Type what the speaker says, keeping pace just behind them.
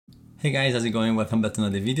Hey guys, how's it going? Welcome back to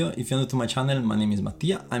another video. If you're new to my channel, my name is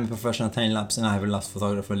Mattia. I'm a professional time-lapse and I have a lapse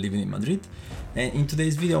photographer living in Madrid. And in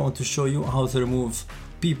today's video, I want to show you how to remove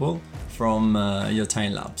people from your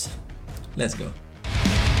time-lapse. Let's go.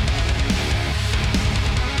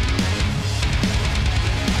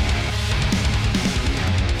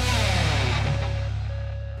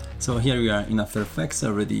 So here we are in After Effects. I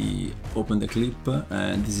already opened the clip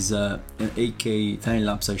and this is an 8K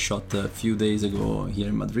time-lapse I shot a few days ago here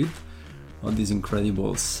in Madrid of this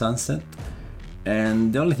incredible sunset.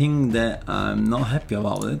 And the only thing that I'm not happy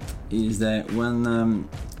about it is that when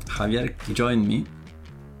Javier joined me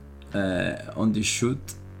on this shoot,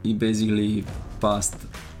 he basically passed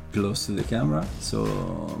close to the camera, so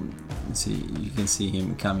you can see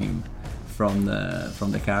him coming from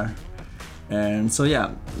the car. And so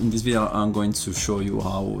yeah, in this video I'm going to show you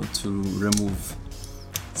how to remove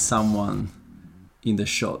someone in the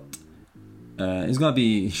shot. It's gonna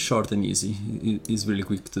be short and easy, it's really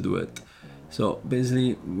quick to do it. So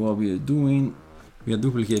basically what we are doing, we are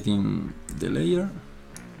duplicating the layer,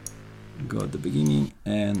 go at the beginning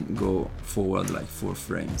and go forward like 4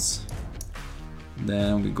 frames.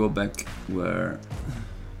 Then we go back where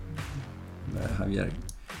Javier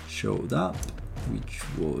showed up, which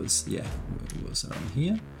was, yeah, it was around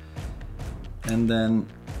here. And then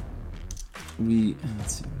we,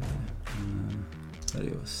 let's see, there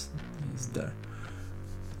it was, it's there.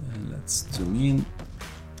 And let's zoom in.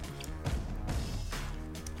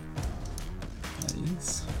 There it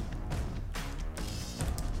is.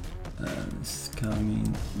 And it's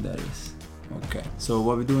coming, there it is. Okay, so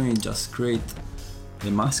what we're doing is just create the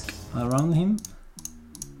mask around him.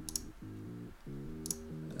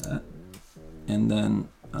 And then,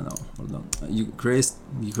 oh no, hold on. You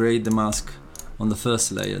create the mask on the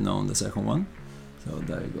first layer, not on the second one. So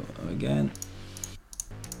there you go again.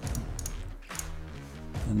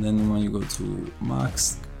 And then when you go to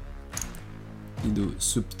mask, you do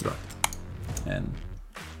subtract, and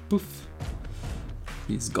poof,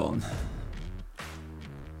 it's gone.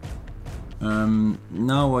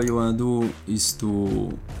 Now what you want to do is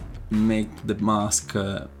to make the mask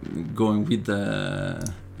going with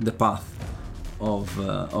the path of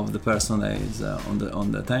the person that is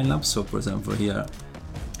on the time lapse. So for example here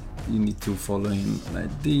you need to follow him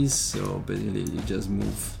like this, so basically you just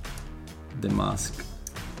move the mask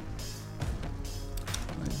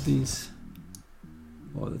like this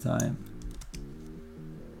all the time,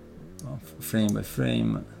 frame by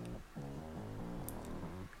frame.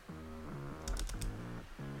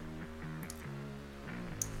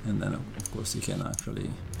 And then of course you can actually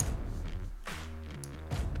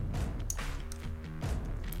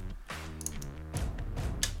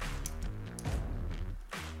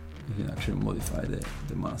modify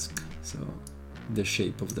the mask, so the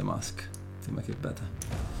shape of the mask to make it better.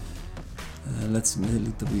 Let's make a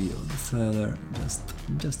little bit of the feather,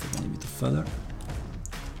 just a tiny bit of feather,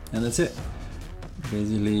 and that's it.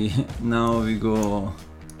 Basically now we go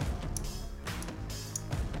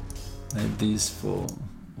like this for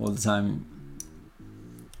all the time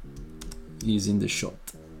he's in the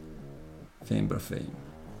shot, frame by frame,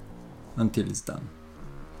 until it's done.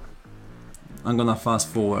 I'm gonna fast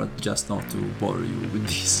forward just not to bother you with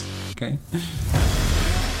this, okay?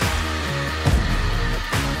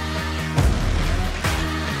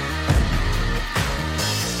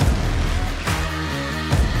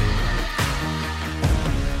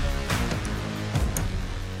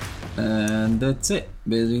 And that's it,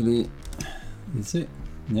 basically, that's it,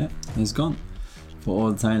 yeah, it's gone for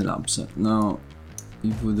all time lapse. Now,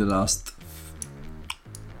 you put the last,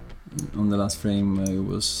 on the last frame it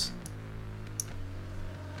was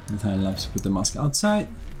the time lapse, put the mask outside,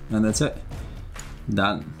 and that's it,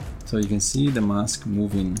 done. So you can see the mask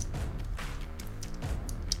moving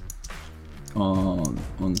on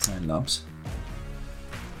the time lapse.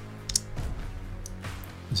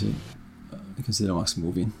 You see, you can see the mask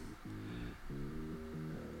moving.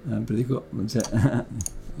 And pretty cool. That's it.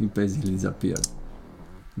 It basically disappeared.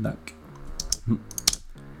 Like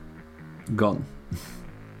gone.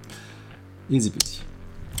 Easy peasy.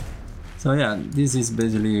 So yeah, this is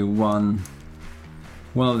basically one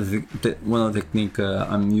of the technique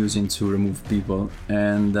I'm using to remove people.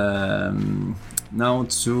 And now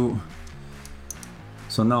to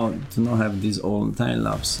not have this all time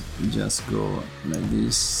lapse, you just go like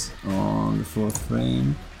this on the 4th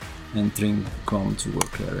frame and trim come to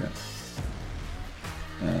work area,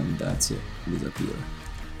 and that's it, disappear.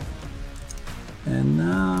 And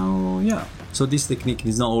now, yeah, so this technique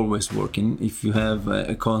is not always working. If you have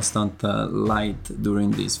a constant light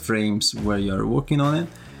during these frames where you're working on it,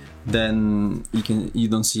 then you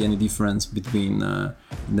don't see any difference between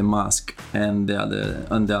the mask and the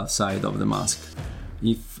other side of the mask.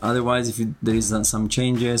 If otherwise, if there is some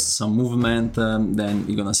changes, some movement, then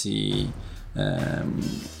you're gonna see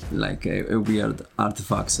like a weird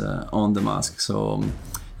artifacts on the mask. So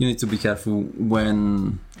you need to be careful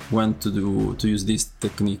when to use this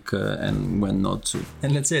technique and when not to.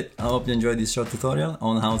 And that's it. I hope you enjoyed this short tutorial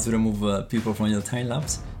on how to remove people from your time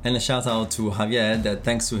lapse. And a shout out to Javier, that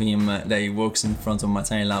thanks to him that he works in front of my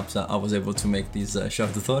time lapse, I was able to make this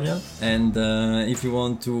short tutorial. And if you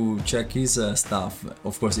want to check his stuff,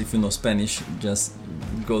 of course, if you know Spanish, just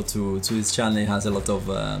go to his channel. He has a lot of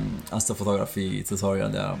astrophotography tutorial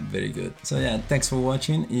that are very good. So yeah, thanks for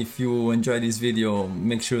watching. If you enjoyed this video,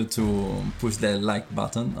 make sure to push that like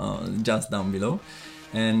button just down below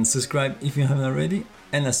and subscribe if you haven't already,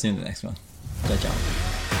 and I'll see you in the next one. Ciao ciao.